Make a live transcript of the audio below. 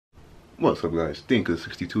What's up, guys?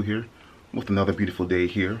 Dinka62 here with another beautiful day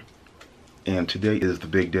here. And today is the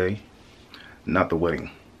big day. Not the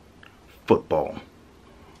wedding. Football.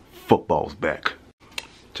 Football's back.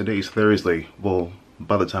 Today's Thursday. Well,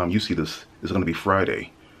 by the time you see this, it's going to be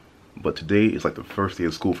Friday. But today is like the first day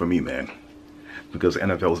of school for me, man. Because the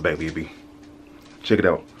NFL is back, baby. Check it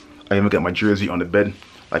out. I even got my jersey on the bed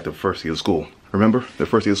like the first day of school. Remember the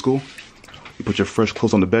first day of school? You put your fresh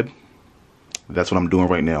clothes on the bed? That's what I'm doing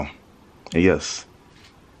right now. And yes,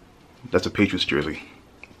 that's a Patriots jersey,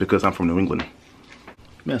 because I'm from New England,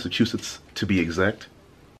 Massachusetts to be exact.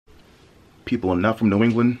 People not from New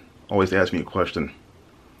England always ask me a question: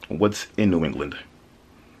 what's in New England?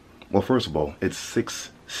 Well, first of all, it's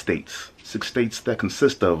 6 states. 6 states that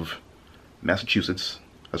consist of Massachusetts,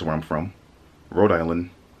 that's where I'm from, Rhode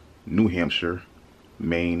Island, New Hampshire,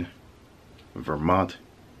 Maine, Vermont,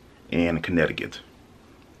 and Connecticut.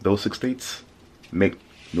 Those 6 states make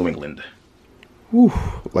New England. Whew,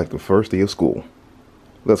 like the first day of school.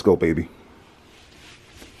 Let's go, baby.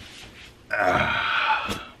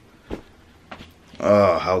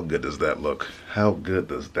 Oh, how good does that look? How good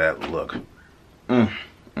does that look? Game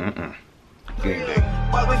day.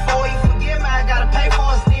 But before you forget, man, I gotta pay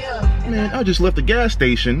for it still. Man, I just left the gas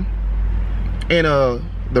station, and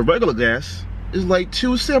the regular gas is like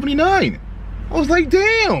 $2.79. I was like,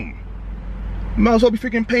 damn. Might as well be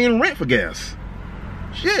freaking paying rent for gas.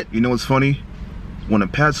 Shit. You know what's funny? When the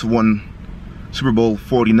Pats won Super Bowl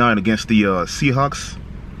 49 against the Seahawks,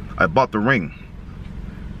 I bought the ring.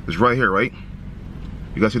 It's right here, right?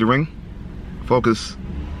 You guys see the ring? Focus.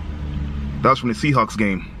 That was from the Seahawks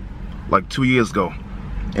game, like 2 years ago.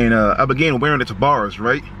 And I began wearing it to bars,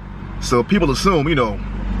 right? So people assume,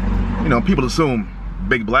 people assume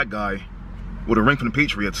big black guy with a ring from the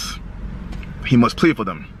Patriots, he must play for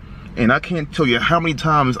them. And I can't tell you how many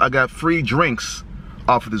times I got free drinks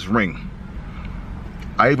off of this ring.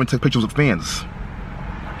 I even took pictures with fans.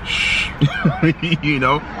 You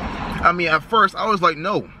know? I mean, at first I was like,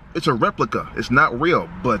 no, it's a replica. It's not real.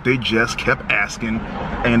 But they just kept asking,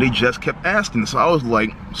 and they just kept asking. So I was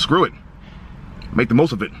like, screw it. Make the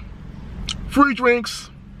most of it. Free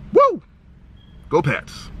drinks. Woo! Go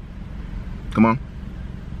Pats. Come on.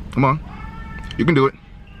 Come on. You can do it.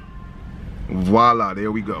 Voila,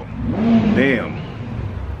 there we go. Damn.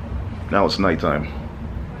 Now it's nighttime.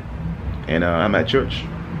 And I'm at church.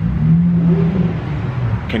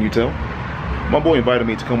 Can you tell? My boy invited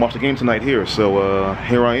me to come watch the game tonight here, so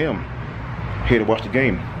here I am. Here to watch the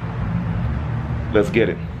game. Let's get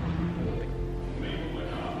it.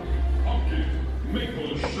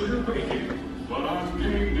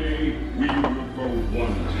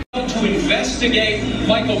 To investigate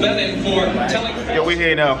Michael Bennett for telling... Yo, we're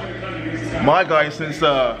here now. My guy since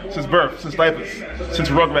birth, since diapers, since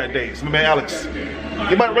Rugrat days. My man Alex.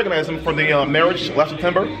 You might recognize him from the marriage last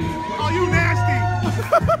September. Oh, you nasty! You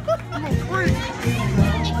a freak!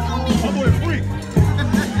 My boy a freak!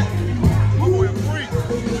 My boy a freak!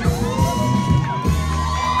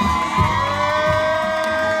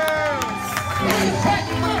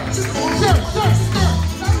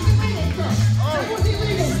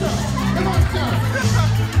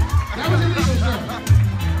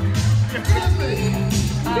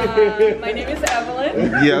 My name is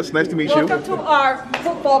Evelyn. Yes, nice to meet you. Welcome to our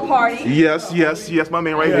football party. Yes, my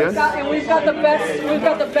man right here. And we've got the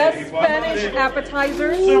best Spanish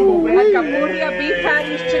appetizers. Alcapurria, beef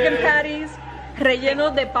patties, chicken patties,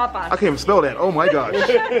 rellenos de papas. I can't even spell that. Oh my gosh.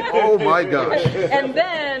 Oh my gosh. And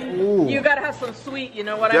then you gotta have some sweet, you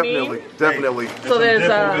know what I mean? Definitely. So there's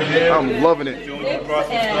I'm loving it. and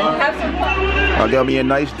have some fun. I got me a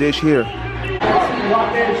nice dish here.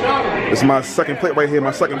 This is my second plate right here,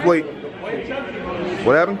 my second plate.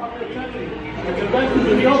 What happened?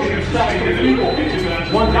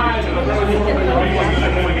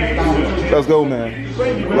 Let's go, man.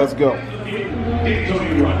 Let's go.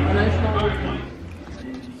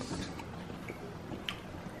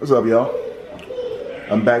 What's up, y'all?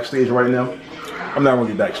 I'm backstage right now. I'm not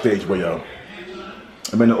really backstage, but y'all,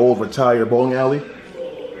 I'm in the old retired bowling alley.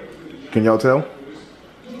 Can y'all tell?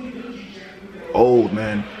 Old,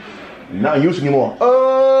 man. Not used anymore.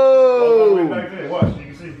 Oh!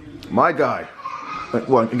 My guy.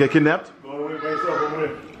 What, you get kidnapped? Trying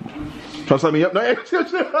to set me up? No,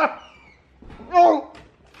 oh!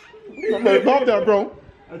 Stop that, bro.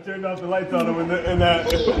 I turned off the lights on him in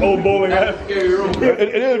that old bowling alley.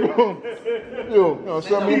 It is, bro. Yo,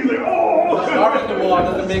 set me. He's like, oh! The art in the wall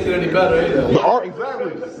doesn't make it any better either. The art,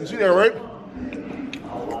 exactly. You see that, right?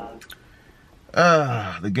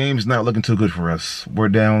 The game's not looking too good for us. We're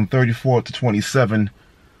down 34-27,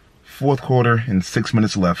 fourth quarter and 6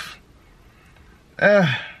 minutes left.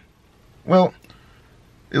 Well,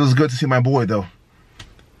 it was good to see my boy, though.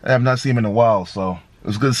 I have not seen him in a while, so it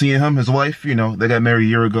was good seeing him, his wife. You know, they got married a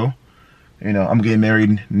year ago. You know, I'm getting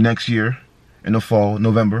married next year in the fall,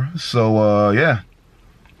 November. So, yeah.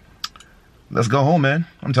 Let's go home, man.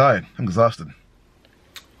 I'm tired. I'm exhausted.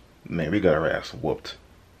 Man, we got our ass whooped.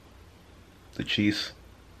 The Chiefs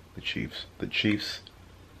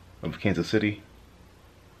of Kansas City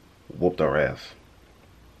whooped our ass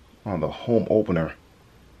on the home opener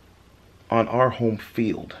on our home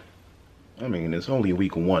field. I mean, it's only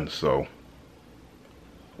week 1, so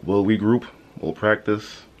we'll regroup, we'll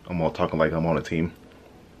practice. I'm all talking like I'm on a team.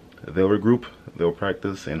 They'll regroup, they'll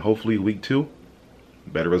practice, and hopefully week 2,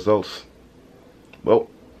 better results. Well,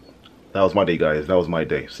 that was my day, guys. That was my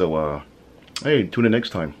day. So, hey, tune in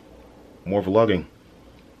next time. More vlogging.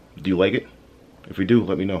 Do you like it? If you do,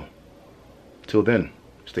 let me know. Till then,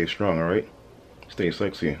 stay strong, alright? Stay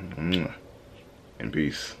sexy. And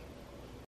peace.